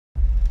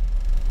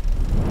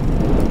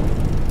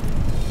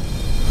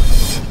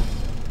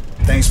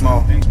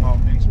small.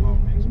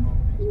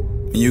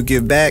 When you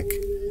give back,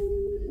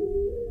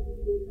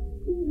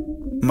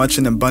 much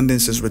in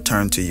abundance is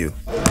returned to you.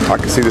 I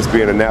can see this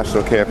being a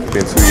national camp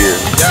within 2 years.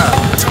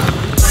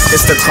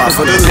 It's the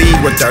Crawford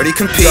League where 30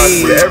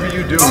 compete. Whatever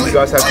you do, you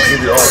guys have to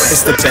give your all.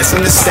 It's the best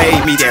in the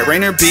state, meet at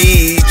Rainier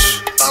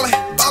Beach.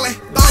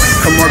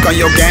 Come work on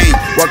your game,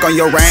 work on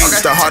your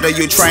range. The harder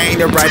you train,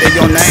 the brighter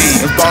your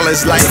name. If ball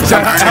is life,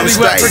 I'm earning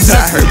stripes.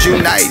 I heard you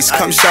nice,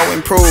 come show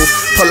and prove.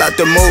 Pull out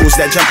the moves,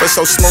 that jumper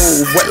so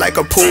smooth, wet like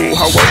a pool.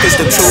 Her work is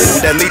the tool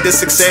that lead to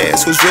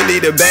success. Who's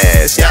really the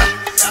best, yeah?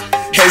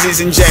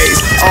 Hezzies and J's,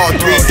 all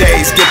 3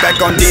 days. Get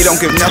back on D, don't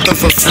give nothing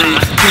for free.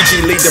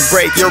 PG lead the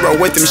break, Euro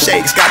with them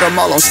shakes. Got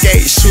them all on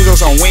skates,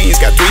 shooters on wings.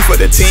 Got 3 for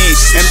the team.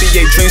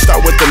 NBA dreams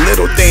start with the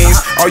little things.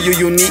 Are you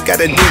unique?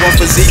 Got a D1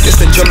 physique. It's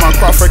the Jamal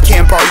Crawford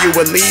camp, are you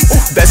elite?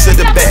 Best of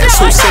the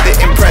best, who said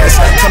it impressed?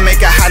 To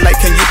make a highlight,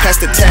 can you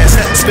pass the test?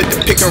 Spit the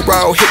pick and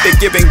roll, hit the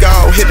give and go.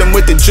 Hit them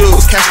with the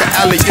juice, catch the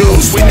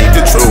alley-oops. We need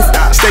the truth,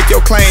 stake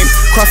your claim.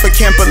 Crawford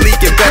camp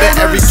elite, get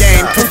better every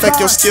game. Perfect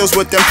your skills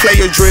with them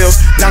player drills.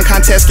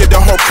 Non-contest, get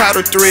the whole crowd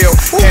a thrill.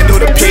 Handle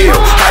the pill,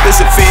 how does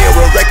it feel?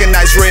 We'll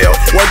recognize real.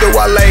 Where do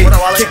I lay?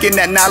 Kicking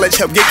that knowledge,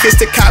 help get kids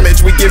to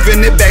college. We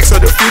giving it back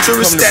so the future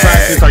is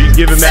stacked. Are you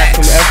giving back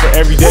from effort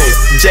every day?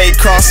 J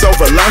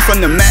crossover, learn from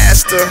the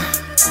master.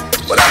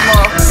 What up,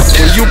 Ma?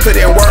 When you put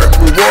in work,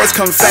 rewards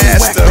come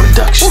faster.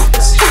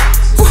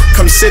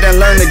 Come sit and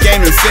learn the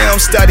game and film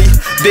study.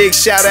 Big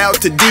shout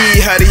out to D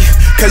Huddy,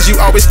 cause you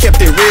always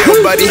kept it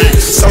real, buddy.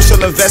 Social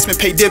investment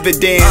pay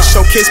dividends.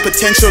 Show kids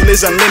potential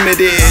is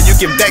unlimited. You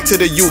give back to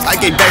the youth, I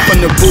gave back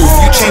from the booth.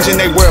 You changing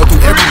their world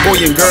through every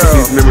boy and girl.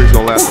 These memories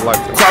gonna last a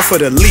lifetime.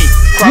 Crawford elite.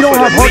 You don't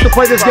have heart to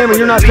play this game and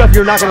you're not tough,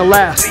 you're not gonna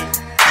last.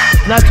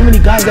 Not too many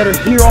guys that are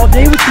here all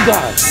day with you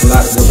guys.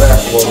 Not the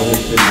basketball in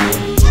this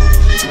city.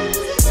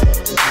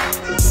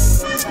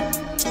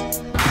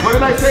 What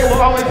did I say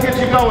will always get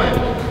you going?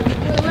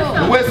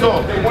 The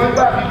whistle. Say 1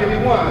 clap, you give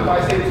me 1. If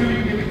I say 2,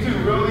 you give me 2.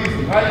 Real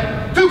easy,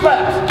 right? 2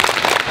 claps.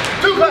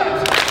 2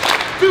 claps.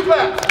 2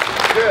 claps.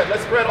 Good.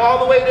 Let's spread all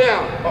the way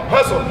down.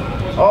 Hustle.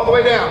 All the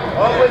way down.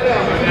 All the way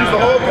down. Use the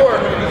whole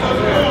court.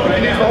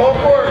 Use the whole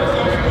court.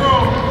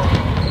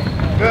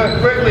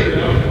 Good. Quickly.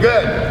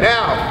 Good.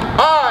 Now,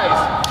 eyes.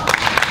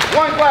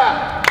 1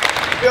 clap.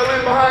 Fill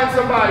in behind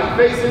somebody.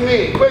 Facing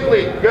me.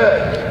 Quickly.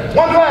 Good.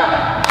 1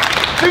 clap.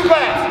 2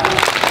 claps.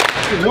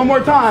 1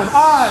 more time.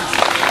 Eyes.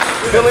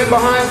 Fill in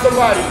behind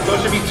somebody. So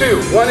it should be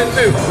 2. 1 and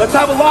 2. Let's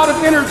have a lot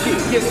of energy.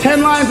 Get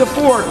 10 lines of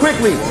 4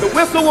 quickly. The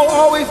whistle will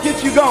always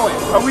get you going.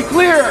 Are we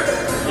clear?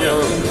 Yeah.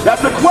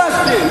 That's a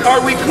question.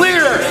 Are we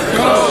clear?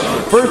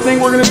 Yeah. First thing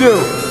we're going to do,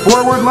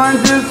 forward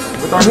lunges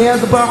with our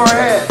hands above our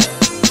head.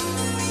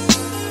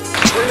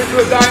 We're going to do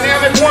a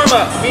dynamic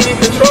warm-up, meaning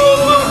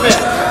controlled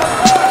movement.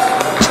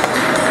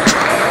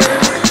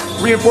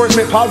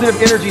 Reinforcement,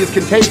 positive energy is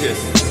contagious.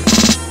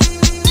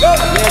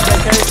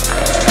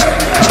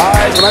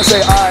 Eyes, when I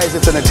say eyes,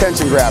 it's an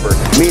attention grabber,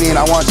 meaning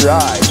I want your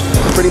eyes.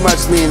 Pretty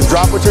much means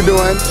drop what you're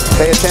doing,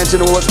 pay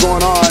attention to what's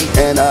going on,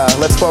 and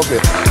let's focus.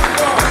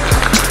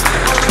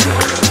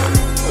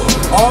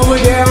 All the way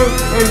down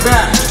and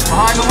back.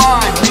 Behind the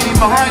line, meaning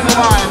behind the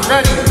line.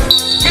 Ready?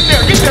 Get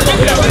there, get there,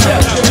 get there,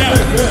 get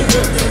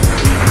there.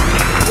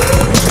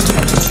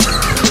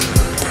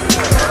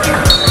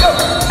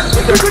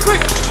 Quick, quick, quick.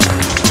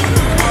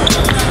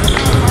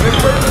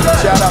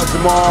 Shout out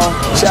Jamal,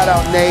 shout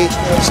out Nate,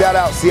 shout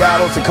out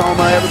Seattle,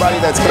 Tacoma, everybody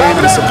that's came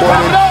and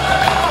supported.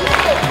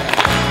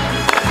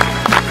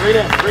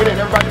 Straight in,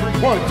 everybody.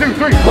 1, 2,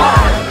 3.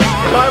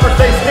 Driver,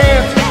 stay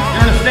stand.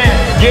 You're in a stand.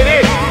 Get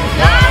it.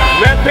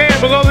 Left hand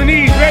below the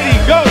knees, ready,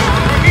 go.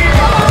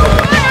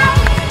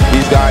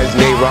 These guys,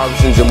 Nate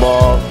Robinson,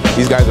 Jamal,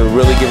 these guys are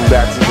really giving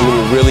back to the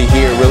community, really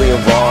here, really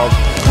involved,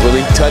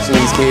 really touching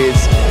these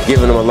kids,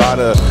 giving them a lot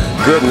of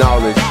good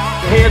knowledge.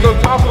 Hands on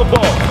top of the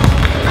ball.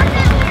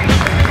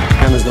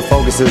 As the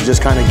focus is just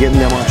kind of getting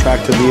them on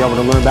track to be able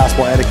to learn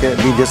basketball etiquette,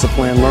 be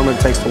disciplined, learn what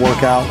it takes to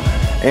work out,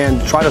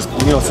 and try to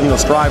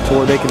strive to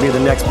where they can be the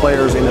next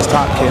players in this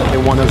top kit. They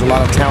want there's a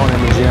lot of talent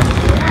in the gym.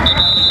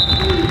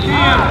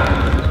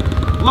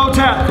 Yeah. Low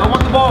tap. I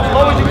want the ball as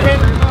low as you can.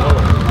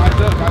 Eyes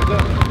up, eyes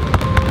up.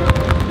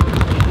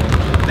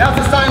 Now's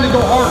the time to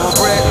go hard.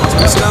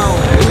 Let's go.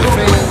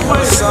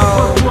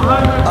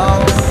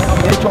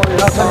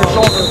 That's on your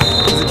shoulder.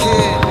 As a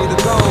kid, need to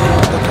go.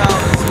 The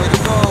pounders, way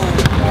to go.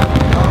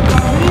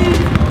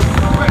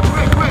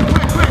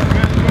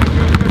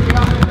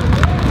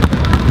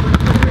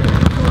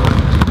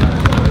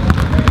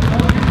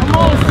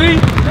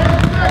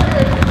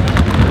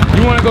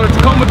 You want to go to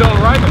Tacoma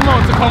Dome, right? Come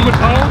on, Tacoma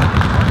Dome.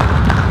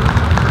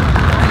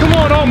 Come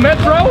on,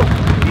 Metro.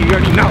 You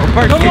already know.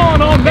 Come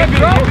on,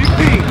 Metro.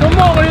 Come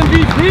on,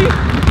 MVP.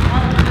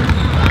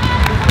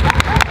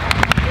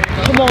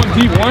 Come on,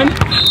 D1.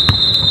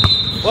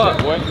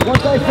 What?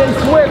 Once I say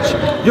switch,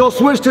 you'll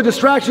switch to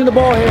distraction to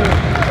ball handler.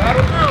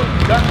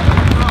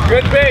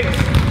 Good base.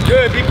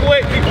 Good. Be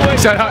quick. Be quick.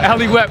 Shout out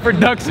Alley Wet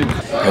Production.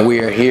 And we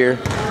are here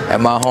at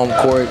my home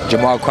court,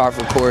 Jamal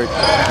Crawford court,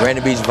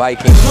 Rainier Beach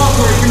Vikings.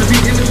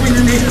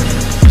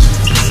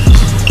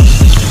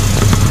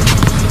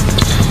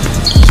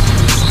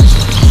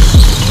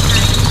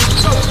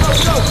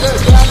 This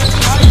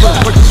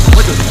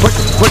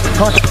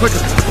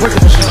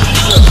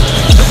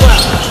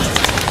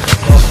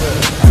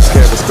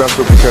camp is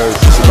special because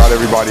it's about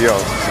everybody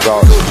else. It's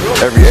about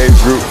every age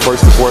group,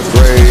 1st to 4th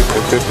grade,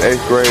 and 5th to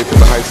 8th grade, to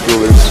the high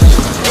schoolers.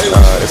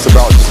 It's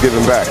about just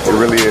giving back. It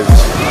really is.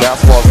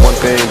 Basketball is one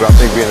thing, but I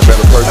think being a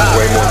better person is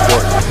way more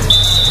important.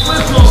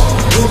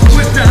 We'll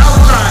switch to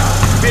outside.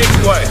 Big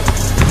play.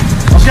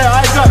 Okay,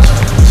 eyes up.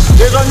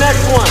 Here's our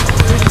next one.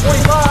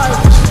 25.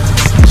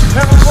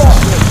 Jamal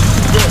Crawford.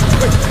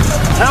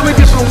 How many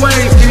different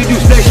ways can you do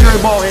stationary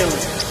ball handling?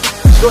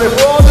 So if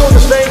we're all doing the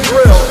same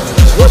drill,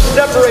 what's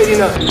separating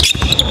us?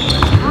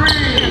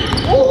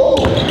 3, 4.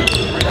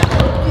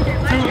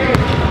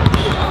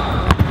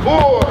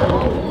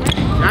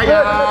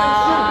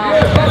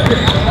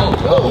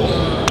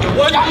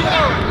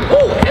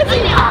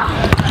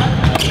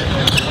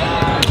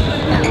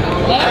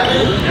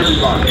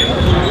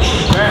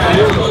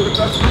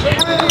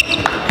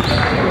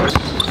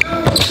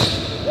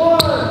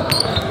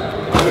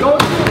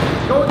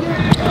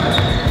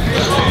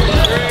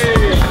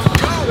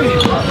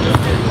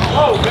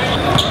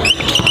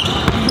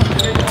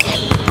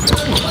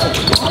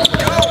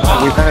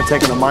 We've kind of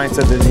taken a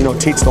mindset that,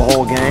 teach the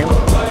whole game.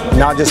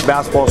 Not just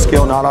basketball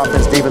skill, not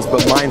offense, defense,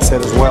 but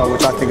mindset as well,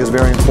 which I think is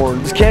very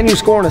important. Can you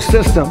score in a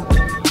system?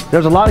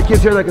 There's a lot of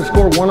kids here that can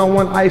score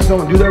one-on-one ISO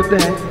and do their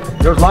thing.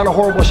 There's a lot of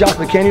horrible shots,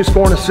 but can you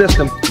score in a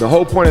system? The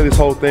whole point of this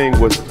whole thing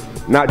was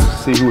not just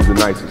to see who was the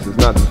nicest. It's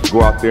not just to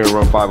go out there and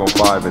run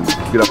 5-on-5 and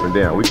get up and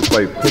down. We can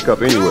play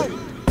pickup anyway.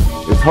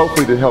 It's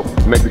hopefully to help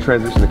make the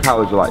transition to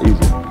college a lot easier.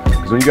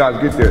 Because when you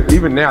guys get there,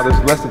 even now, there's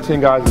less than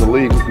 10 guys in the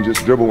league who can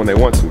just dribble when they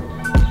want to.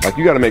 Like,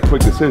 you got to make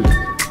quick decisions.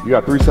 You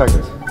got 3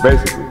 seconds,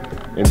 basically,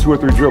 and 2 or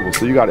 3 dribbles.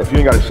 So if you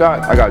ain't got a shot,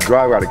 I got to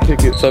drive, I got to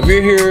kick it. So if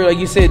you're here, like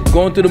you said,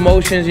 going through the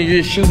motions, and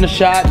you're just shooting a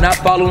shot, not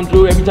following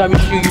through, every time you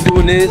shoot, you're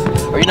doing this,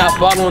 or you're not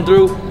following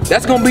through,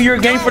 that's going to be your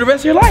game for the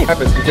rest of your life. It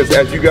happens because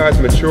as you guys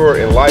mature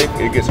in life,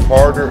 it gets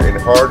harder and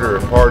harder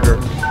and harder,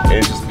 and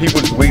it's just people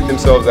just weed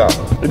themselves out.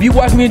 If you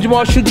watch me and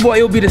Jamal shoot the ball,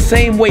 it will be the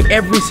same way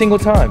every single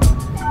time.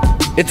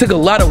 It took a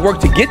lot of work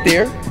to get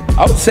there.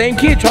 I was the same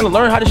kid trying to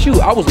learn how to shoot.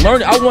 I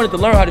wanted to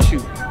learn how to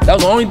shoot. That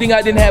was the only thing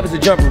I didn't have as a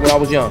jumper when I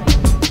was young.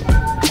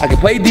 I could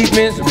play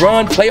defense,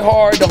 run, play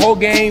hard the whole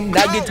game,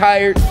 not get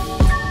tired,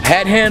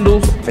 had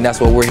handles. And that's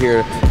what we're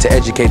here to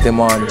educate them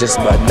on,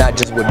 not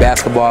just with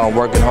basketball and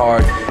working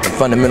hard and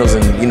fundamentals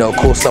and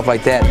cool stuff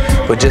like that,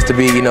 but just to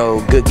be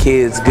good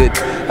kids, good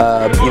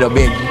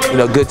being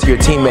good to your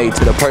teammate,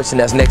 to the person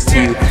that's next to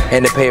you,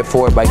 and to pay it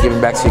forward by giving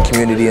back to your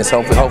community. And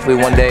so hopefully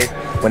one day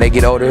when they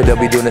get older, they'll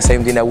be doing the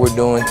same thing that we're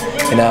doing,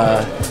 and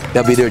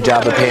that'll be their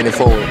job of paying it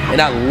forward.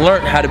 And I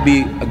learned how to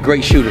be a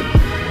great shooter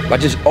by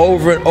just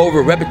over and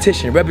over,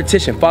 repetition,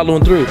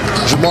 following through.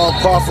 Jamal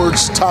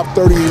Crawford's top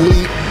 30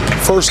 elite,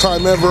 first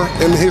time ever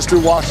in the history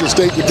of Washington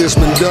State that this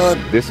has been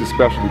done. This is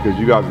special because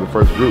you guys are the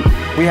first group.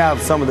 We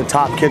have some of the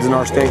top kids in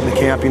our state in the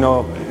camp.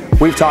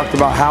 We've talked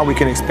about how we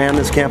can expand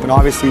this camp, and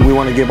obviously we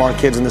want to give our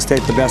kids in the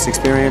state the best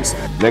experience.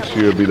 Next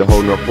year it'll be the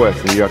whole Northwest,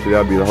 and the year after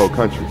that it'll be the whole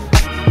country.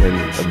 And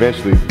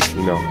eventually,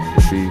 it'll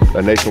be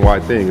a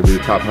nationwide thing. It'll be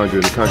the top 100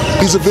 in the country.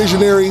 He's a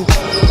visionary.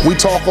 We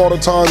talk all the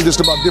time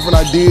just about different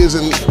ideas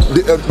and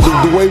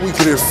the way we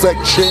can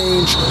affect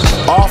change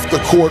off the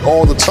court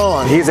all the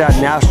time. He's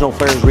had national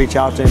players reach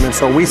out to him, and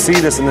so we see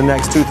this in the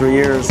next 2-3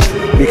 years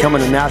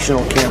becoming a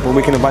national camp where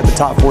we can invite the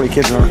top 40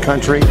 kids in our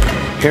country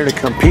here to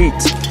compete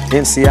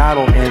in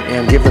Seattle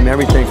and give them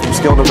everything from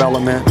skill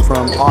development,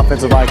 from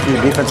offensive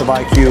IQ, defensive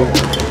IQ,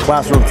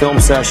 classroom film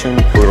session.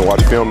 We're going to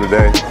watch film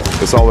today.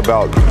 It's all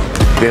about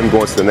them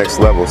going to the next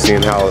level,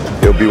 seeing how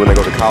it'll be when they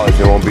go to college.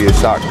 It won't be a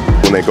shock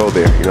when they go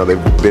there.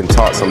 They've been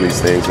taught some of these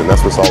things, and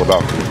that's what it's all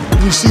about.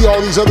 You see all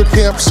these other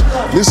camps,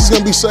 this is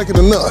going to be second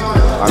to none.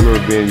 I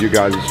remember being in you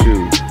guys'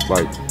 shoes,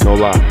 like, no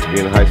lie,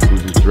 being in high school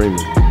just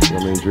dreaming.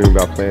 Dreaming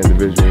about playing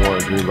Division I,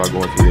 dreaming about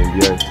going to the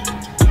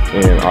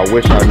NBA. And I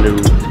wish I knew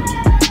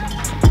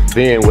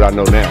then what I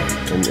know now,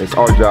 and it's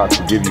our job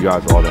to give you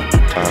guys all that.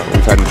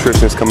 We've had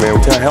nutritionists come in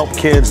to help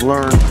kids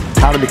learn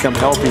how to become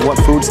healthy, what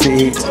foods to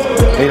eat,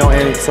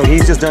 and so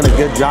he's just done a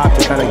good job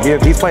to kind of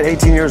give. He's played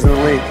 18 years in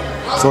the league,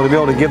 so to be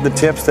able to give the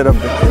tips that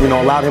have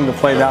allowed him to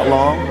play that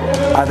long,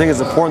 I think it's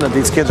important that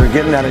these kids are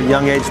getting at a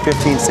young age,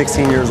 15,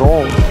 16 years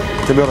old,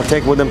 to be able to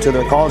take with them to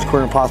their college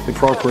career and possibly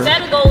pro career.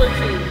 Set a goal or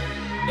two.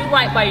 Do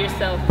right by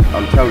yourself.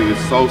 I'm telling you,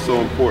 it's so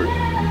important.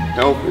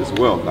 Health is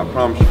wealth. I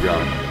promise you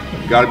guys.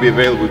 You got to be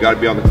available. You got to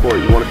be on the court.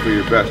 You want to feel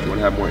your best. You want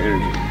to have more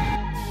energy.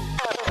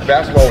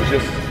 Basketball was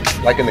just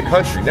like in the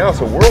country. Now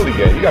it's a worldly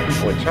game. You got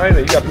people in China.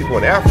 You got people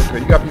in Africa.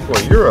 You got people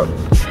in Europe.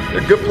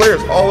 They're good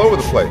players all over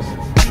the place.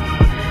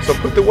 So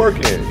put the work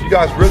in. If you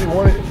guys really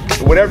want it,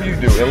 whatever you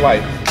do in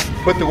life,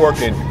 put the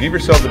work in. Give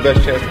yourself the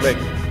best chance to make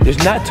it.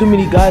 There's not too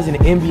many guys in the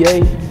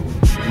NBA.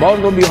 Jamal's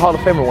going to be a Hall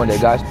of Famer one day,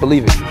 guys.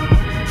 Believe it.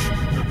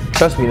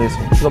 Trust me, listen.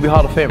 He's going to be a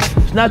Hall of Famer.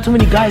 There's not too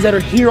many guys that are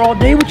here all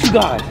day with you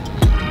guys.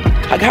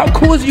 Like, how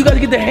cool is it you guys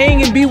get to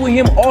hang and be with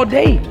him all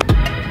day?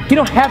 He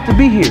don't have to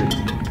be here.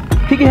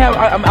 He can have,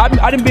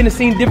 I done been to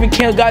see different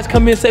camp guys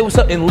come in and say what's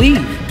up and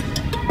leave.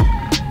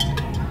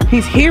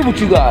 He's here with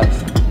you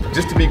guys.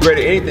 Just to be great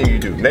at anything you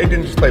do. Nate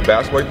didn't just play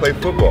basketball, he played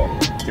football.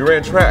 He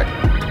ran track.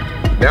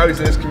 Now he's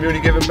in his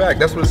community giving back.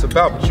 That's what it's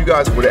about. But you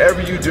guys,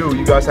 whatever you do,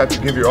 you guys have to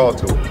give your all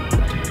to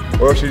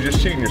it. Or else you're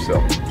just cheating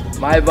yourself.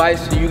 My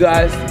advice to you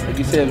guys, like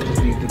you said,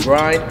 just be the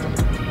grind,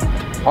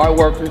 hard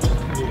workers,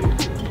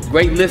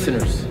 great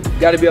listeners. You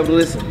gotta be able to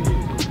listen.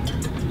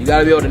 You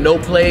gotta be able to know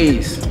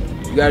plays.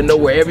 You gotta know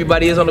where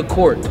everybody is on the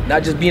court.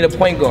 Not just being a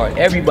point guard.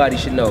 Everybody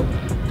should know.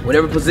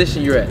 Whatever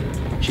position you're at.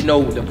 You should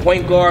know the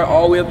point guard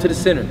all the way up to the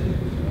center.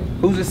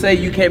 Who's to say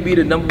you can't be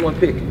the #1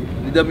 pick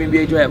in the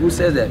WNBA draft? Who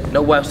says that?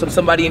 No,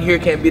 somebody in here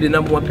can't be the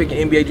 #1 pick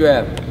in the NBA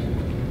draft.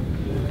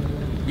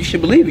 You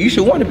should believe it. You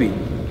should want to be.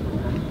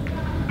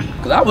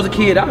 Because I was a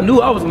kid, I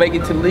knew I was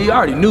making it to the league. I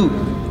already knew.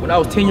 When I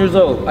was 10 years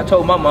old, I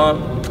told my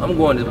mom, I'm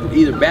going to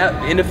either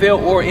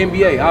NFL or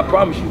NBA, I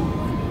promise you.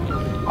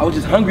 I was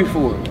just hungry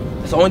for it.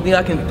 It's the only thing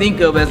I can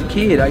think of as a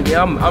kid.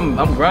 I'm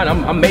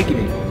grinding, I'm making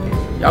it.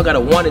 Y'all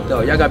gotta want it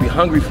though, y'all gotta be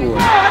hungry for it.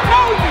 I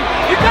told you,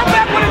 you come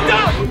back with a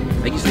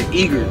dunk. Like you said,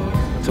 eager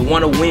to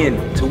want to win,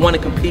 to want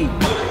to compete.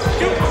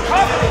 Shoot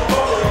confident.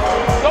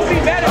 Don't be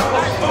mad at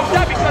the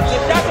shot because the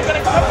shots are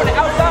gonna come from the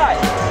outside.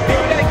 Then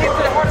you gotta get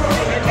to the heart of the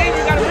team, and then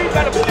you gotta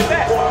rebound and put it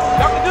back.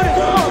 Y'all can do this,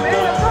 come on, man,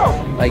 let's go.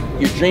 Like,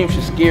 your dream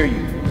should scare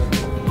you.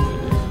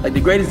 Like,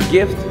 the greatest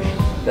gift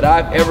that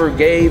I've ever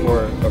gave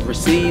or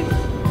received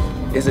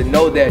is to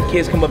know that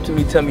kids come up to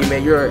me and tell me,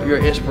 man, you're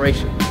an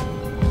inspiration.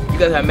 You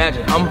guys gotta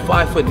imagine, I'm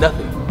 5'0"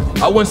 nothing.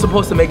 I wasn't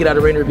supposed to make it out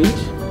of Rainier Beach.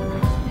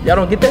 Y'all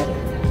don't get that?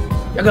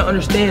 Y'all gotta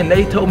understand,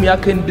 they told me I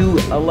couldn't do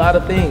a lot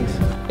of things.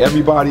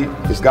 Everybody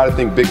has got to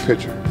think big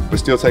picture, but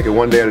still take it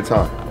one day at a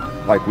time.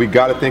 Like, we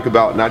got to think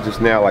about not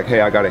just now, like, hey,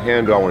 I got a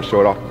handle, I want to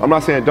show it off. I'm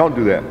not saying don't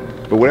do that,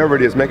 but whatever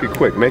it is, make it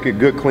quick, make it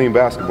good, clean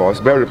basketball.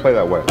 It's better to play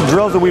that way.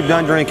 Drills that we've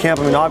done during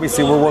camp, I mean,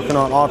 obviously we're working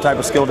on all type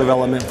of skill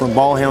development, from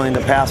ball handling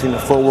to passing to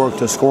footwork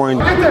to scoring.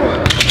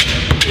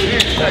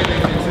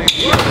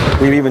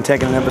 We've even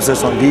taken an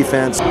emphasis on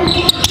defense.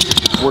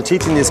 We're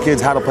teaching these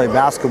kids how to play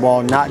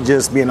basketball, not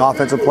just be an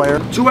offensive player.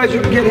 2 ways you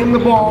can get him the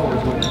ball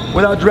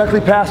without directly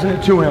passing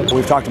it to him.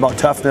 We've talked about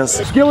toughness.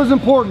 Skill is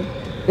important.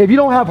 If you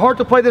don't have heart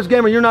to play this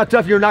game and you're not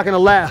tough, you're not going to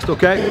last,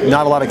 okay?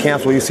 Not a lot of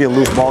camps where you see a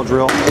loose ball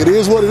drill. It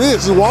is what it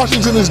is.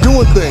 Washington is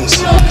doing things.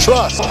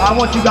 Trust. I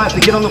want you guys to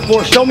get on the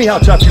floor. Show me how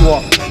tough you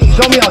are.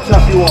 Show me how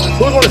tough you are.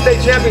 We're going to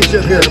state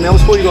championship here. Man,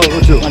 what school you going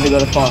to? I'm going to go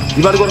to Farm.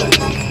 You about to go to?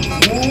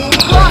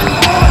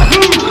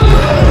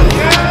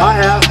 I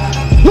have.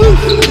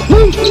 Loose!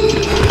 Loose!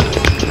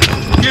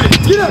 Get it!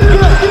 Get up! Get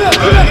up! Get up!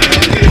 Get up!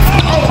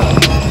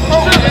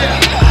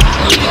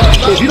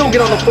 If you don't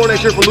get on the floor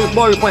next year for loose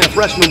ball, you're playing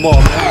freshman ball,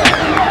 man.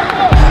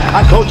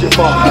 I coach it,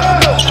 Paul.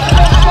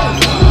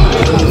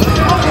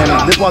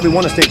 And this is why we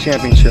won a state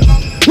championship.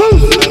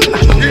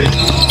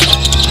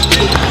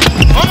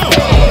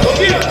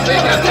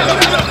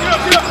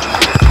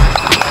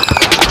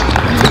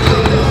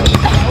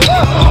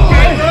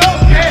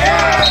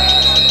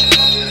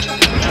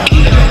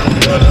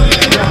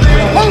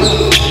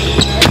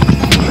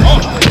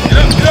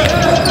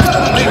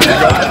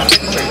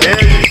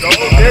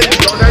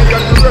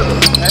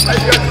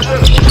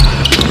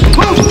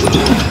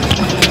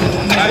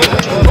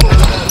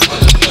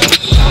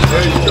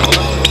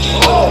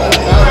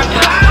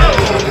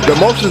 The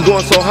emotions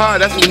going so high,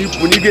 that's when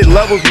you get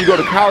levels, when you go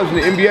to college and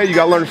the NBA, you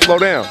gotta learn to slow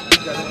down.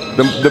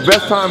 The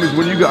best time is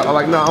when you got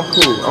like, nah,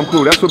 I'm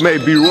cool. That's what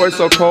made B. Roy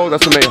so cold,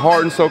 that's what made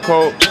Harden so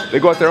cold. They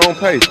go at their own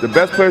pace. The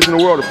best players in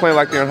the world are playing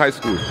like they're in high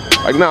school.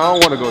 Like, nah, I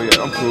don't wanna go yet,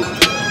 I'm cool.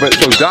 But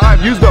so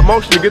dive, use the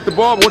emotion to get the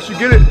ball, but once you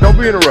get it, don't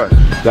be in a rush.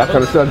 That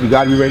kind of stuff you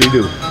gotta be ready to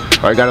do.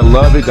 All right, gotta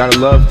love it, gotta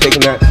love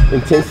taking that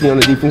intensity on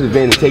the defensive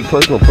end and take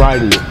personal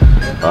pride in it.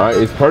 All right,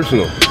 it's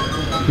personal.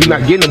 He's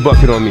not getting a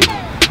bucket on me.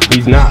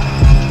 He's not.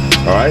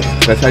 All right,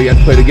 that's how you have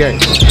to play the game.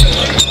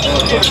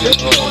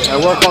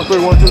 And work on 3,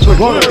 1, 2, 3.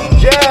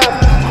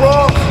 Jab,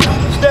 cross,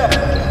 step.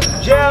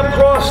 Jab,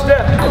 cross,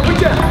 step. Good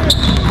jab.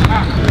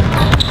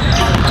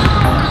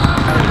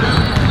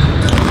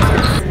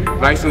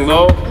 Nice and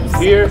low,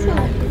 here,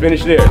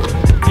 finish there.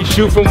 You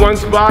shoot from one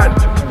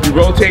spot, you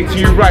rotate to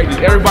your right. Does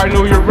everybody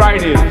know where your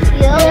right is?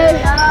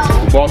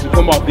 Yeah. The ball should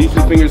come off, these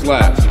 2 fingers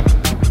last.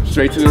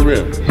 Straight to the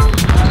rim.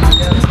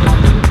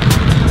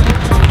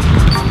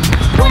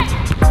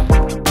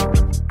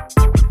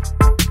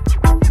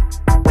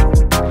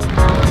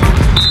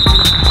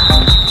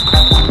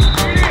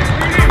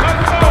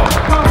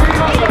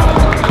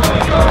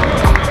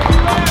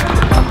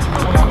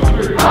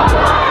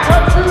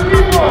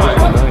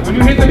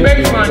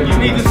 You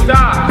need to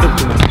stop.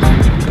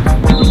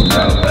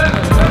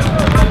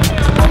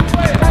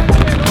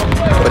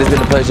 But it's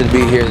been a pleasure to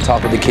be here to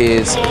talk with the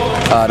kids,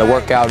 to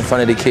work out in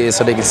front of the kids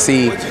so they can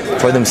see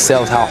for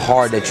themselves how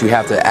hard that you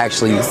have to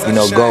actually,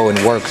 go and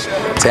work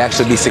to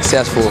actually be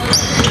successful,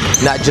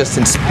 not just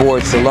in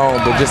sports alone,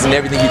 but just in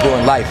everything you do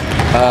in life.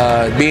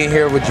 Being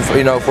here with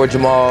for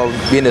Jamal,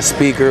 being a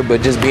speaker,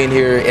 but just being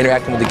here,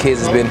 interacting with the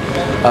kids has been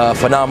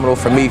phenomenal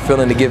for me.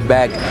 Feeling to give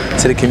back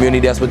to the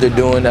community. That's what they're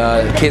doing.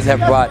 Kids have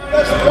brought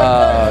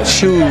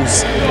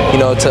shoes,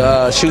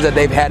 shoes that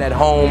they've had at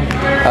home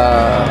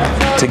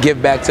to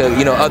give back to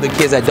other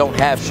kids that don't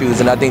have shoes,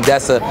 and I think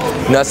that's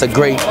a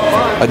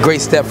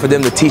great step for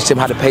them to teach them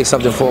how to pay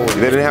something forward.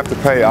 They didn't have to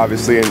pay,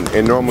 obviously,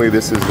 and normally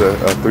this is a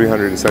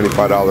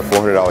 $375,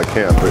 $400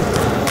 camp,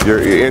 but your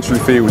entry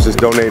fee was just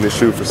donating a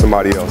shoe for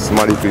somebody else.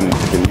 Somebody can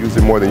use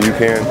it more than you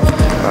can.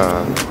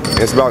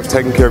 It's about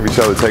taking care of each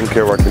other, taking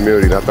care of our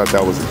community, and I thought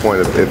that was the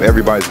point. If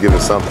everybody's giving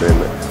something,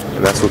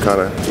 and that's what kind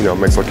of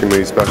makes our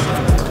community special.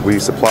 We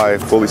supply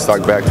fully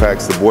stocked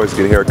backpacks. The boys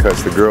get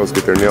haircuts, the girls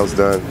get their nails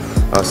done,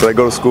 so they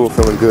go to school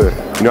feeling good.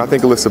 I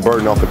think it lifts the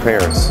burden off the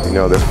parents.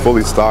 They're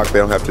fully stocked. They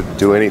don't have to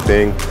do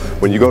anything.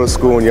 When you go to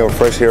school and you have a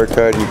fresh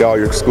haircut, you got all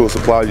your school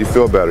supplies, you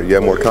feel better. You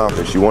have more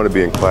confidence. You want to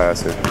be in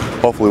class, and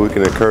hopefully we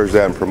can encourage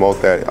that and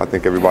promote that. I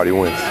think everybody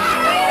wins.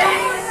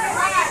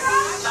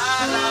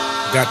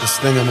 Got this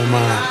thing on my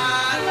mind.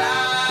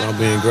 Y'all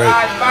being great.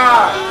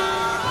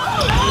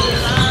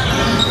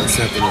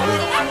 Something to do.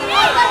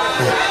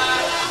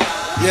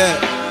 Yeah.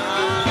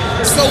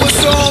 So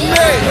it's on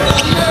me.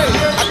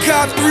 I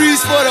cop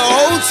threes for the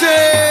whole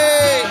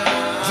team.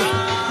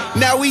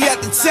 Now we at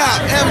the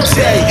top.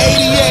 MJ,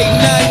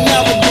 88, 9,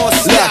 never gonna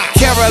stop.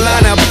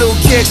 Carolina blue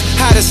kicks,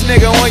 hottest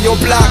nigga on your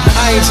block.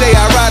 I ain't J.I.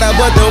 Ryder,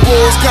 but the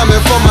wolves coming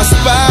for my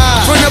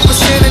spot. Run the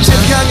percentage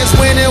if youngins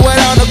winning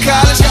without no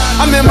college.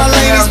 I'm in my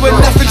lanes with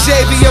nothing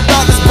JV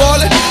about this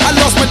ballin'. I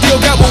lost my deal,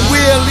 got one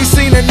Willie,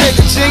 seen a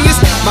nigga genius.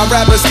 My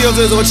rapping skills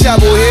is on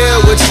Chapel Hill,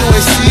 what you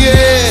ain't see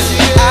it.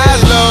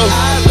 Eyes low,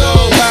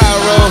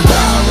 pyro,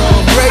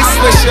 Ray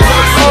Swisher,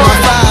 my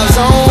vibes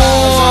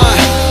on.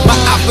 My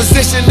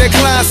opposition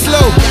decline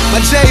slow. My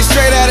J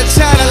straight out of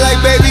China like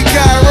baby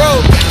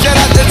Cairo. Shout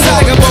out to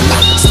Tiger, but my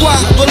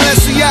squad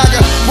Balenciaga,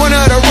 one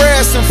of the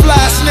rarest and fly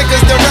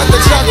Snickers to rep the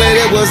chocolate.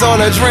 It was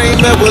all a dream,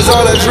 it was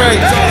all a dream.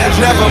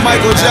 Never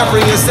Michael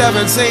Jeffrey in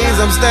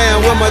 17s, I'm staying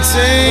with my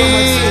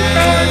team.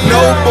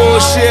 No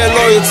bullshit,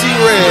 loyalty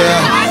rare.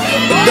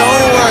 But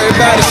don't worry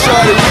about it,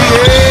 shorty, we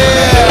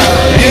here.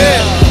 Yeah,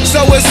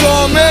 so it's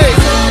on me.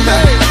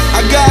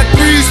 I got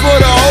threes for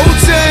the whole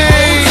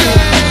team.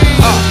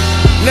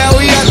 Now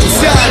we at the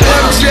top,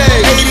 MJ,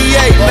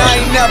 88, and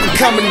I ain't never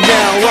coming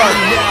down, work.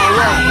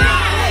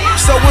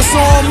 So it's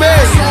on me.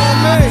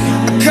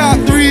 I cop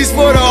threes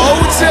for the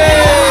whole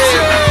team.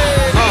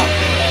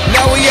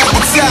 Now we at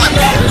the top,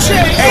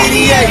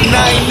 88, and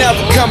I ain't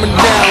never coming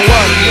down,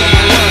 work.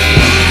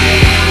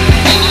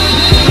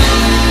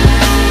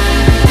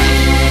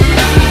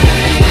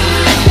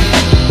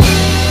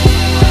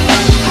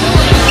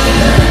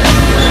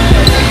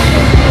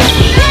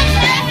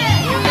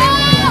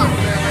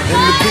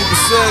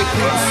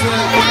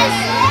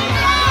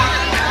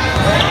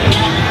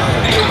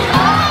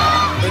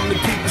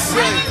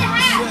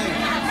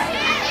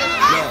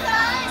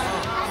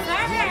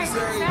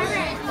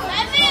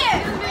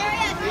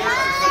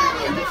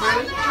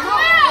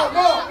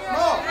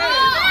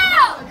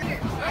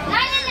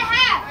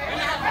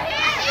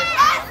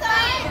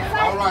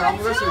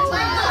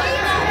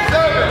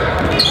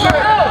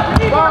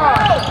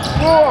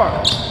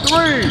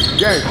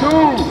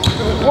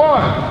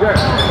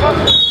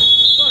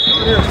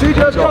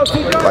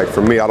 Like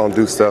for me, I don't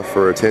do stuff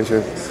for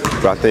attention,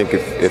 but I think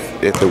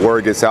if the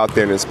word gets out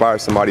there and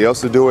inspires somebody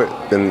else to do it,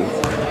 then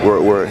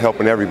we're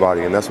helping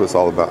everybody, and that's what it's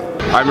all about.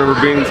 I remember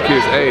being these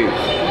kids' age,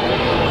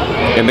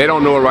 and they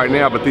don't know it right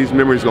now, but these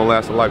memories are gonna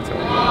last a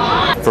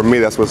lifetime. For me,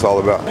 that's what it's all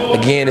about.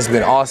 Again, it's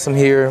been awesome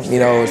here,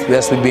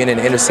 especially being in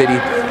the inner city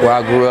where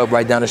I grew up,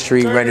 right down the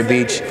street, Rainier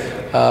Beach.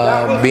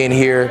 Being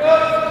here,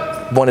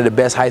 one of the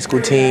best high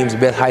school teams,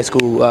 best high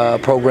school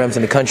programs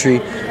in the country.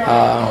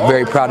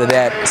 Very proud of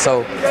that.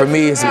 So for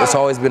me, it's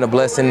always been a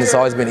blessing. It's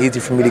always been easy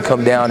for me to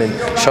come down and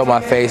show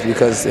my face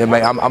because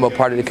I'm a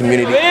part of the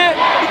community. Man,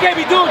 you can't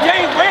be doing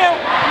James Brown.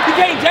 You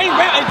can't James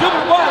Brown and dribble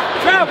the ball,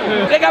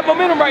 travel. They got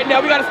momentum right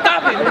now. We got to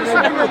stop it.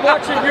 We're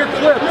watching your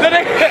clip.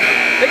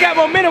 They got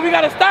momentum. We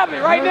got to stop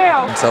it right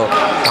now. So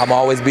I'm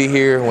always be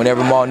here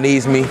whenever Maul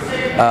needs me.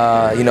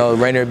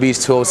 Rainier Beach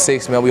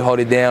 206, man, we hold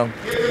it down.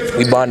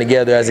 We bond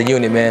together as a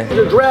unit, man.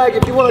 The drag,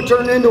 if you want to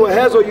turn it into a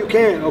hezzo, you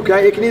can,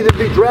 okay? It can either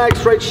be drag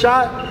straight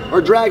shot or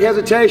drag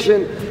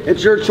hesitation.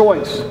 It's your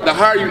choice. The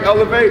higher you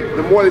elevate,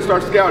 the more they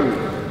start scouting you.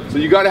 So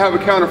you got to have a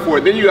counter for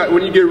it. Then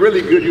when you get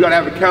really good, you got to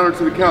have a counter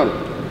to the counter.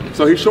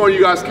 So he's showing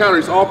you guys counter.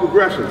 It's all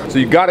progression. So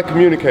you got to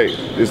communicate.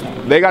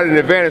 They got an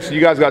advantage, so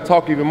you guys got to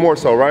talk even more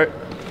so, right?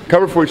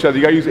 Cover for each other.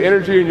 You got to use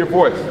energy in your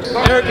voice.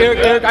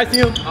 Eric, I see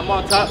him. I'm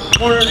on top.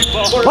 Corner.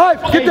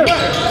 Five, get there.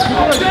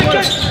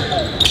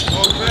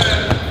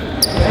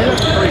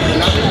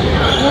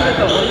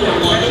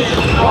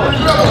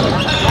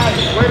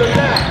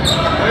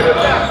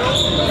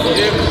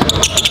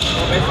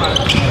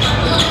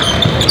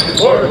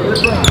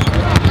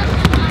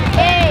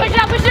 Push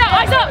up, push up.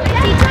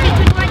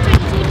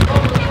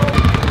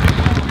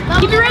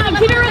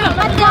 Keep it rhythm.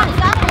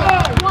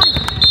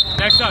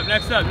 Next up.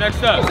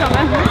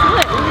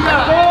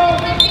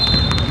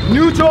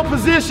 Neutral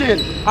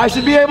position. I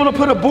should be able to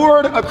put a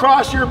board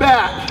across your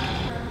back.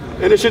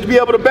 And it should be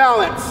able to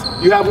balance.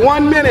 You have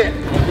 1 minute.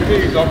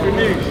 Off your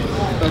knees.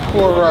 That's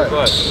core right.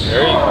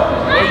 There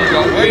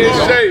you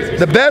go.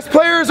 The best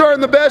players are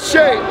in the best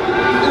shape.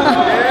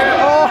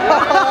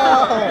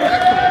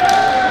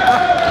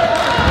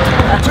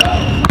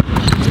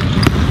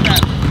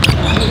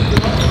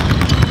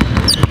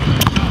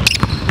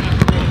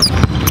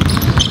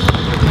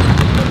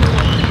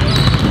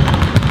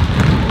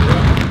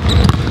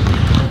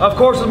 Of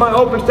course, with my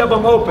open step,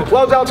 I'm open.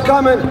 Closeout's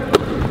coming.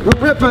 We're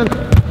ripping.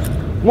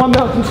 1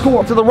 nothing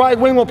score. To the right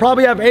wing, we'll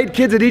probably have 8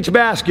 kids at each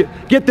basket.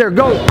 Get there,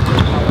 go.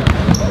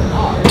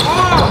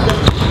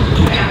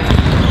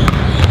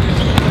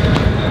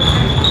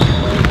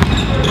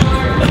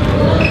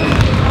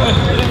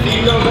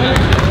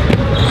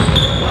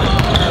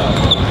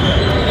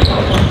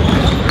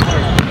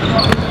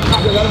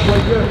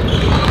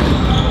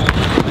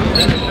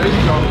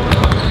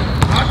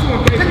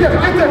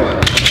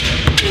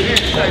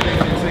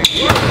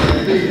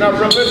 It's not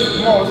realistic.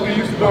 Come on, let's get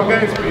used to doing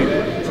game speed.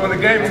 So in the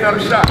game, it's not a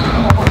shot.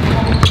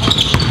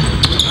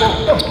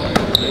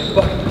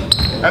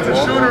 As a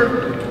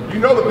shooter, you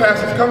know the pass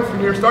is coming from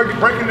here. Start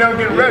breaking down,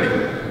 getting ready.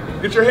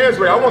 Get your hands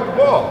ready. I want the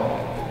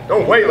ball.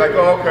 Don't wait like,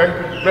 oh, okay.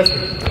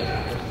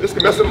 This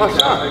can mess up my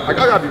shot. I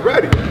gotta be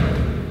ready.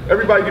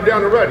 Everybody get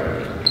down and ready.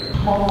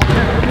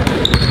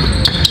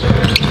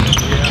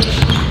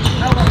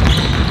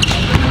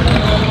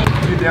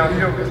 Get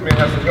downhill, this man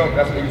has to go.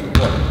 That's what he used to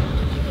play.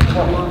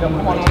 All of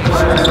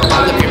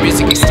your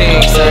music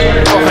extinct,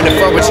 son.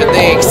 404 with your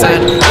legs, son.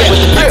 I put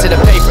the pen to the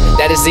paper.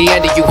 That is the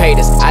end of you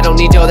haters. I don't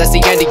need y'all, that's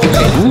the end of you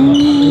haters.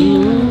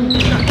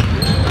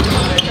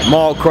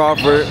 Jamal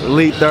Crawford,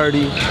 Elite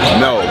 30.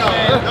 No.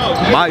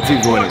 My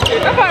team's winning.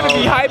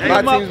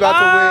 My team's about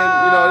to win.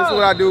 You know, this is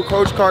what I do.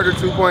 Coach Carter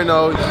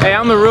 2.0. Hey,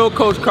 I'm the real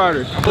Coach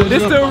Carter.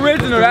 This is the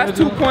original. That's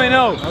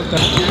 2.0.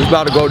 It's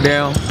about to go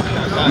down.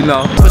 You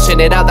know. Pushing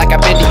it out like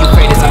I've been to you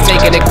greatest. I'm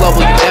taking it global,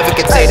 you never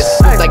can say this.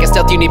 Moves like a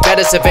stealth, you need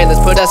better surveillance.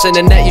 Put us in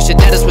the net, you should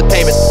net us with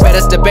payments.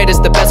 Better debaters,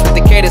 the best with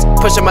the cadence.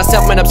 Pushing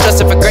myself, man,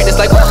 obsessing for greatness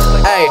like,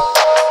 hey.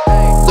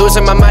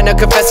 Losing my mind, now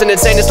confessing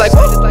insane, it's like,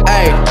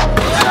 hey.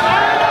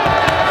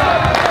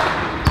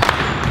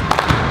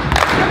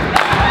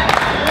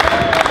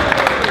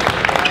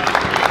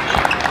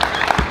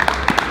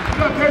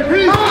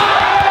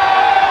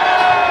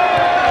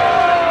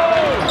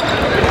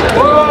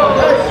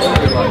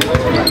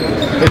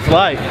 It's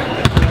like,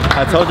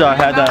 I told you I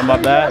had that in my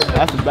bag.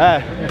 That's a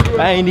bag.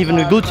 I ain't even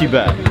a Gucci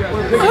bag.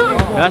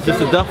 That's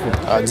just a duffel.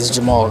 This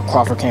Jamal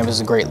Crawford camp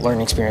is a great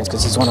learning experience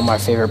because he's one of my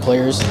favorite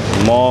players.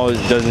 Jamal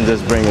doesn't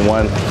just bring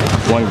one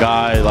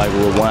guy like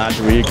with one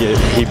attribute.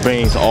 He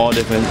brings all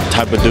different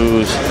type of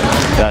dudes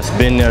that's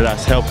been there,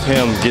 that's helped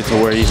him get to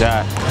where he's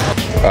at.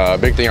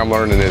 Big thing I'm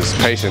learning is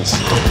patience.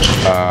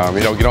 You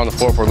know, get on the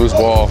floor for a loose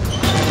ball,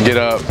 get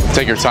up,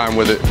 take your time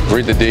with it,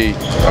 read the D,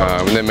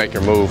 and then make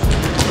your move.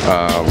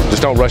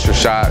 Just don't rush your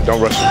shot,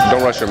 don't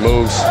rush your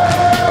moves.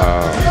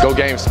 Go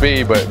game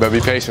speed, but be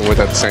patient with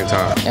it at the same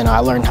time. And I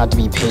learned how to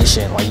be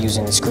patient while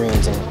using the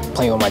screens and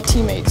playing with my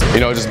teammates.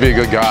 You know, just be a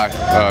good guy,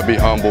 be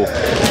humble,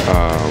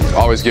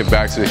 always give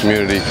back to the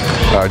community,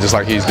 just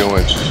like he's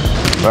doing.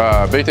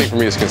 Big thing for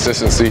me is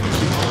consistency.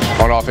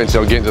 On offense, you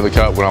know, getting to the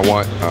cup when I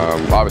want.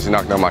 Obviously,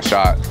 knocking down my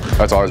shot.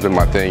 That's always been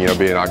my thing. You know,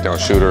 be a knockdown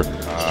shooter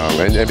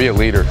and be a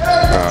leader,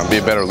 be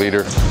a better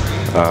leader,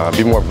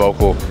 be more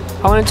vocal.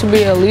 I wanted to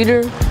be a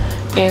leader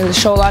and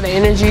show a lot of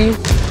energy.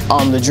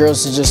 The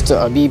drills is just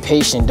to be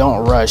patient.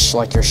 Don't rush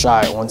like your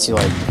shot once you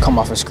like come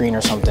off a screen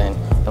or something,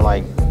 and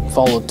like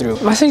follow through.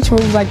 My signature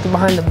move is like the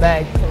behind the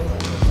bag.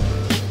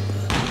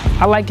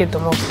 I like it the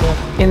most,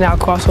 in and out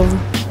crossover.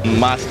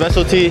 My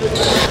specialty,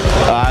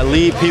 I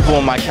lead people,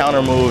 and my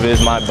counter move is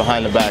my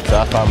behind the back, so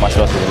that's probably my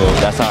specialty move.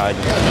 That's how I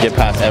get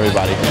past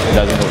everybody. It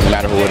doesn't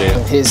matter who it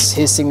is.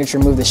 His signature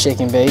move, the shake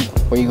and bake,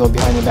 where you go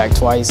behind the back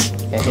twice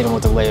and hit him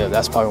with the layup.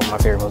 That's probably one of my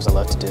favorite moves I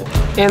love to do.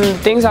 And the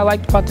things I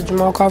liked about the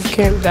Jamal Crawford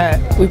camp,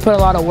 that we put a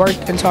lot of work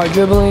into our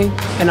dribbling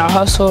and our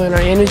hustle and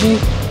our energy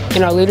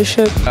and our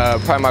leadership.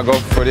 Probably my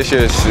goal for this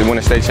year is to win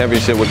a state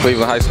championship with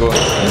Cleveland High School.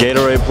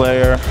 Gatorade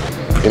player.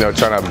 You know,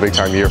 trying to have a big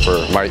time year for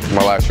my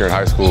last year in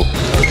high school.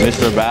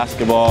 Mr.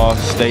 Basketball,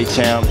 state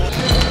champ.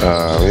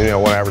 You know,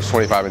 want to average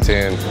 25 and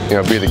 10, you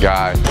know, be the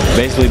guy.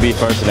 Basically be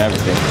first in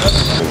everything.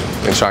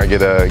 And try and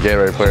get a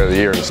Gatorade Player of the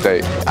Year in the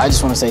state. I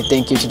just want to say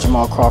thank you to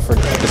Jamal Crawford.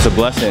 It's a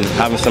blessing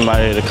having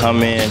somebody to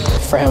come in.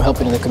 For him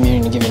helping in the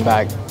community and giving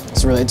back.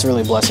 It's really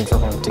a blessing for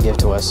him to give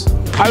to us.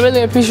 I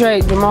really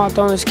appreciate Jamal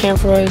throwing this camp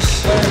for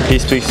us. He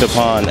speaks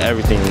upon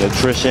everything,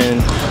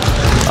 nutrition,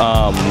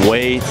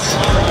 weights.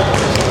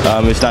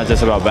 It's not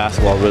just about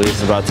basketball, really.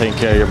 It's about taking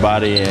care of your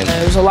body. And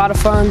it was a lot of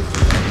fun.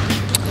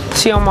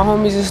 See all my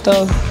homies and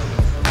stuff.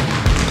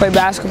 Play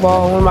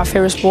basketball, one of my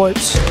favorite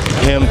sports.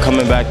 Him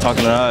coming back,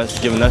 talking to us,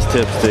 giving us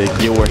tips to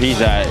get where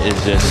he's at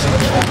is just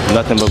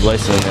nothing but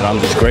blessing. And I'm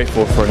just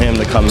grateful for him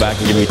to come back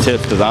and give me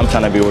tips because I'm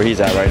trying to be where he's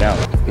at right now.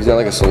 he's not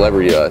like a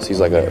celebrity to us. He's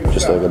like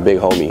just like a big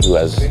homie who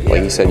has,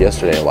 like he said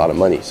yesterday, a lot of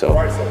money. So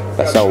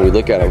that's not what we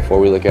look at him for.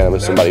 We look at him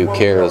as somebody who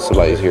cares,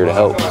 somebody who's here to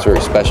help. It's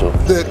very special.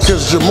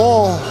 Because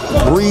Jamal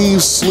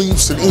breathes,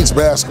 sleeps, and eats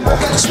basketball.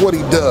 That's what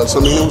he does. I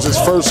mean, it was his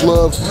first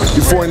love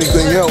before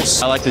anything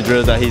else. I like the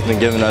drills that he's been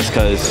giving us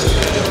because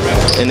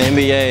in the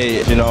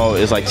NBA, you know,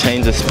 it's like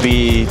change of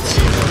speeds,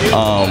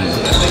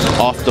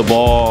 off the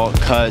ball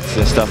cuts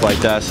and stuff like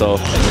that. So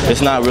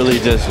it's not really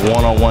just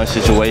one-on-one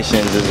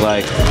situations. It's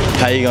like,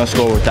 how you gonna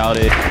score without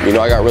it? You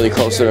know, I got really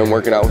close to him,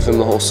 working out with him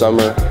the whole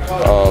summer,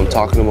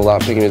 talking to him a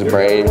lot, picking his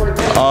brain.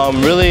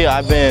 Really,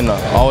 I've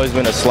always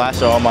been a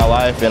slasher all my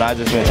life, and I've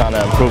just been trying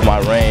to improve my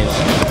range.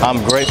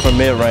 I'm great for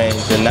mid-range,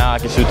 and now I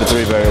can shoot the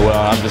three very well.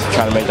 I'm just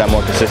trying to make that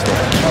more consistent.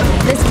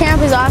 This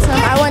camp is awesome.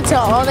 I went to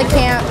all the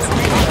camps,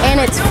 and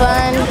it's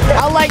fun.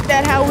 I like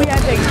that how we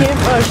had to give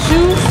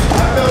shoes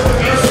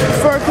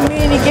for a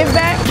community give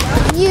back.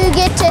 You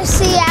get to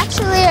see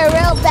actually a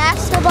real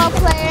basketball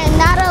player, and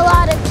not a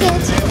lot of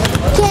kids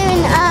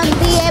can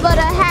be able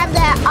to have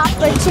that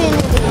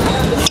opportunity.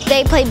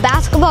 They play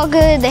basketball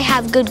good, they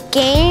have good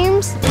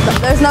games.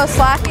 There's no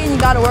slacking, you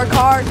gotta work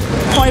hard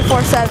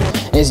 24/7.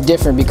 It's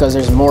different because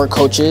there's more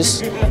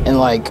coaches and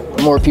like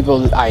more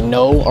people I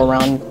know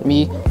around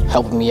me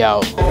helping me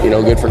out. You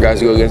know, good for guys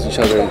to go against each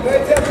other and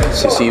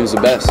see who's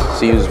the best,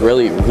 see who's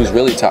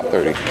really top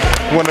 30.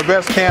 One of the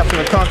best camps in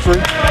the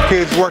country.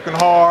 Kids working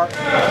hard,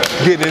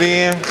 getting it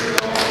in.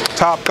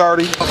 Top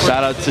 30.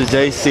 Shout out to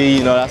JC,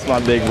 you know, that's my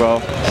big bro.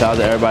 Shout out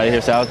to everybody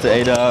here. Shout out to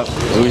A-Dub,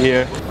 we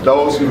here.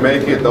 Those who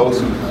make it, those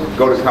who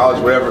go to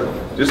college, whatever,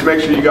 just make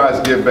sure you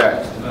guys give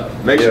back.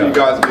 Make sure you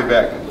guys give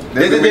back.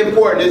 This is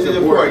important. This is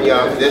important,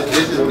 y'all. This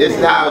is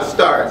how it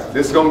starts.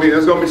 There's gonna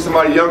be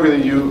somebody younger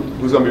than you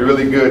who's gonna be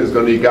really good. Who's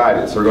gonna need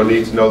guidance. Or gonna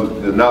need to know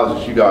the knowledge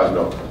that you guys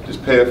know.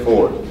 Just pay it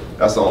forward.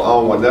 That's all. I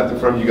don't want nothing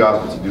from you guys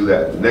but to do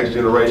that. The next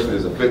generation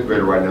is a 5th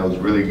grader right now who's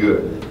really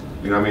good.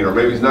 You know what I mean? Or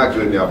maybe he's not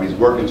good now, but he's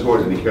working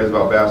towards it and he cares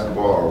about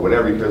basketball or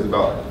whatever he cares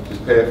about.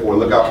 Just pay it forward.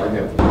 Look out for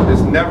him.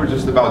 It's never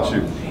just about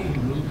you.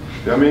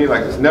 You know what I mean?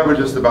 Like, it's never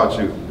just about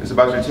you. It's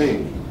about your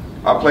team.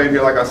 I played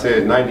here, like I said,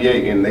 in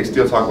 '98, and they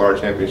still talk about our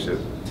championship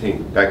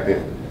team back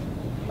then.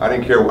 I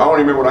didn't care. I don't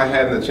remember what I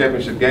had in the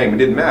championship game. It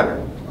didn't matter.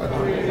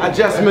 I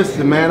just missed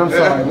it, man. I'm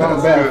sorry. Not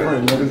a bad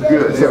friend. It's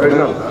good. Yeah,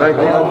 no, thank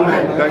you.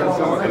 Thank you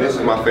so much. And this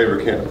is my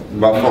favorite camp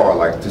by far.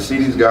 Like, to see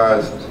these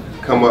guys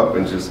come up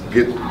and just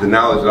get the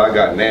knowledge that I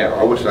got now.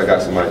 I wish I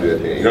got somebody to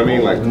do that. You know what I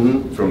mean? Like,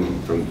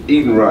 from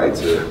eating right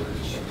to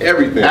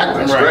everything.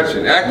 Acting right.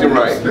 Stretching, acting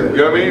right. You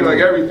know what I mean? Like,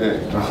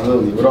 everything.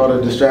 Absolutely. With all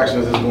the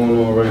distractions that's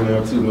going on right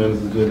now, too, man,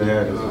 this is good to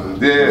have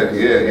this.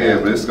 Yeah.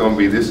 But it's going to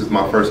be, this is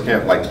my first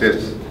camp like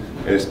this.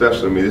 And it's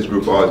special to me. This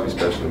group will always be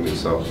special to me.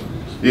 So,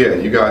 yeah,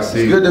 you guys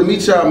see. It's good to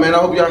meet y'all, man. I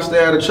hope y'all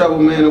stay out of trouble,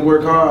 man, and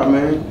work hard,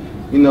 man.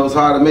 You know, it's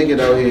hard to make it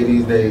out here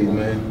these days,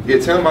 man. Yeah,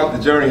 tell them about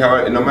the journey,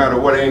 how no matter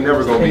what, it ain't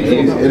never going to be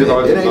easy. It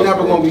ain't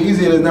never going to be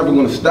easy, and it's never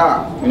going to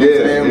stop. You know what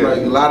I'm saying?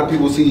 Like, a lot of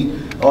people see,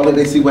 all that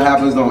they see what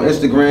happens on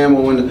Instagram,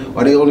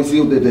 or they only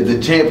see the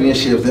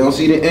championships. They don't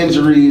see the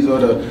injuries or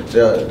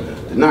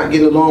the not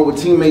getting along with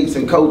teammates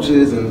and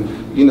coaches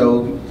and, you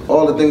know,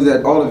 all the things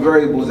all the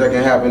variables that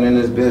can happen in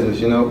this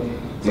business, you know?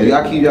 So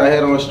y'all keep y'all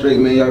head on straight,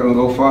 man. Y'all gonna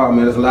go far,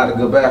 man. There's a lot of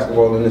good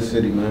basketball in this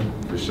city, man.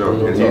 For sure.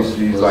 And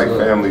he's like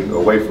family,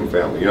 away from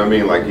family. You know what I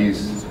mean? Like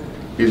he's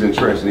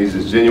entrenched and he's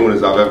as genuine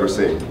as I've ever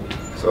seen.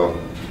 So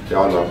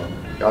y'all know.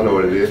 Y'all know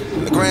what it is.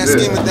 The grand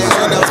scheme of things,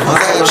 you know, it's my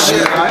bad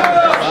shit.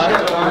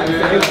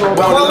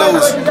 One of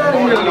those.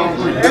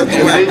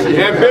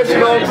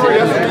 Ambition on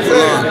 3.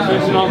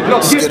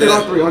 Let's get it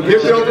up. 1, 2, 3.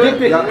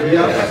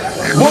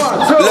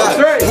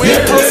 We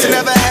ain't posting,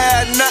 never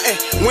had nothing.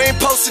 We ain't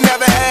posting,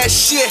 never had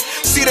shit.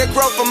 See the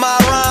growth of my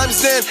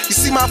rhymes then. You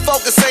see my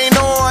focus ain't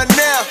on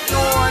now.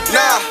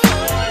 Nah.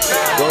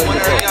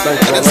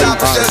 At the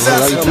top is just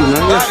us.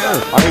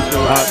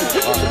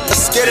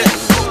 Let's get it.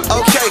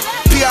 Okay.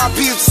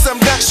 PRP some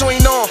ducks you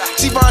ain't on.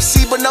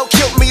 G-Von-C but no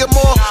killed me or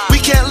more. We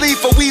can't leave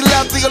for we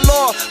left the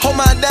law. Hold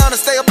mine down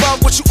and stay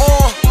above what you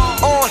on.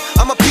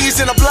 I'm a peas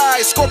and a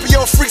blind.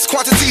 Scorpio freaks,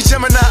 quantity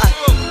Gemini.